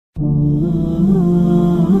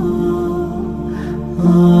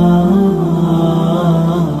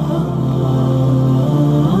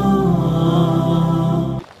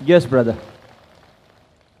Yes, brother.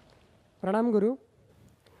 Pranam Guru.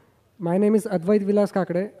 My name is Advait Vilas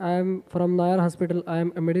Kakade. I am from Nayar Hospital. I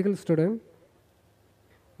am a medical student.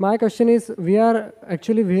 My question is, we are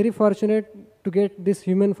actually very fortunate to get this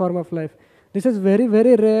human form of life. This is very,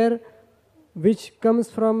 very rare, which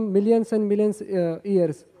comes from millions and millions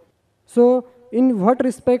years. So, in what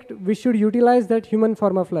respect we should utilize that human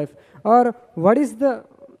form of life? Or what is the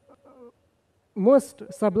most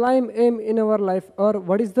sublime aim in our life? Or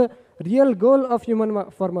what is the real goal of human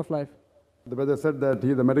form of life? The brother said that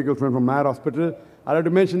he is a medical student from Nayar Hospital. I have to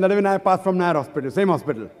mention that even I passed from Nayar Hospital, same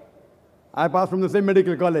hospital. I passed from the same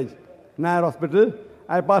medical college, Nayar Hospital.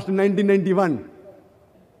 I passed in 1991,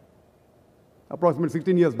 approximately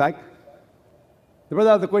 16 years back. The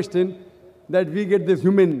brother asked the question that we get this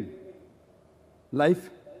human life.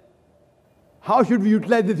 How should we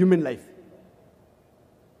utilize this human life?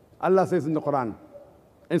 Allah says in the Quran,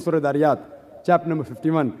 in Surah Dariyat, chapter number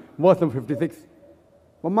 51, verse number 56,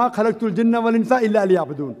 وَمَا خَلَقْتُ الْجِنَّ وَالْإِنسَ إِلَّا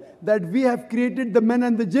لِيَعْبُدُونَ, that we have created the men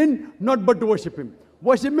and the jinn not but to worship Him.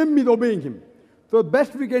 Worship Him means obeying Him. So the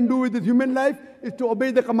best we can do with this human life is to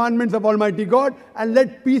obey the commandments of Almighty God and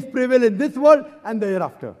let peace prevail in this world and the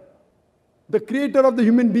hereafter. The creator of the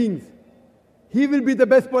human beings, He will be the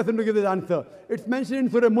best person to give this answer. It's mentioned in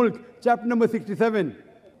Surah Mulk, chapter number 67,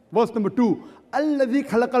 verse number 2. الَّذِي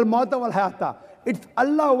خَلَقَ الْمَوْتَ وَالْحَيَاةَ. It's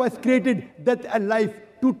Allah who has created death and life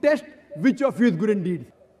to test which of you is good indeed.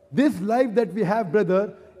 This life that we have,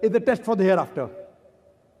 brother, is a test for the hereafter.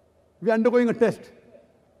 We are undergoing a test.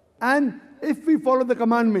 And if we follow the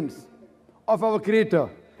commandments of our Creator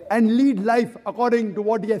and lead life according to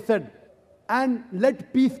what He has said, and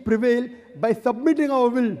let peace prevail by submitting our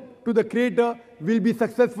will to the Creator, we'll be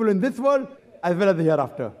successful in this world as well as the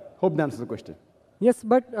hereafter. Hope that answers the question. Yes,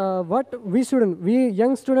 but what we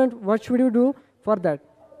young student, what should you do for that?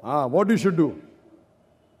 What you should do?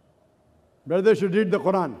 Brother should read the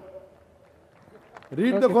Quran.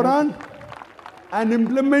 Read the Quran and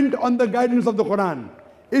implement on the guidance of the Quran.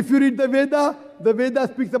 If you read the Veda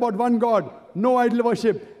speaks about one God, no idol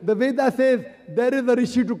worship. The Veda says there is a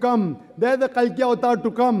Rishi to come, there is a Kalki Avatar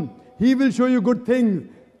to come. He will show you good things.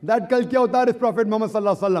 That Kalki Avatar is Prophet Muhammad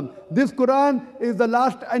Sallallahu Alaihi Wasallam. This Quran is the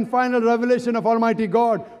last and final revelation of Almighty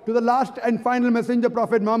God to the last and final messenger,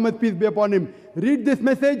 Prophet Muhammad, peace be upon him. Read this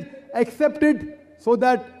message, accept it, so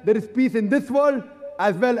that there is peace in this world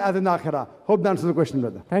as well as in Akhirah. Hope that answers the question,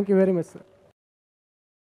 brother. Thank you very much, sir.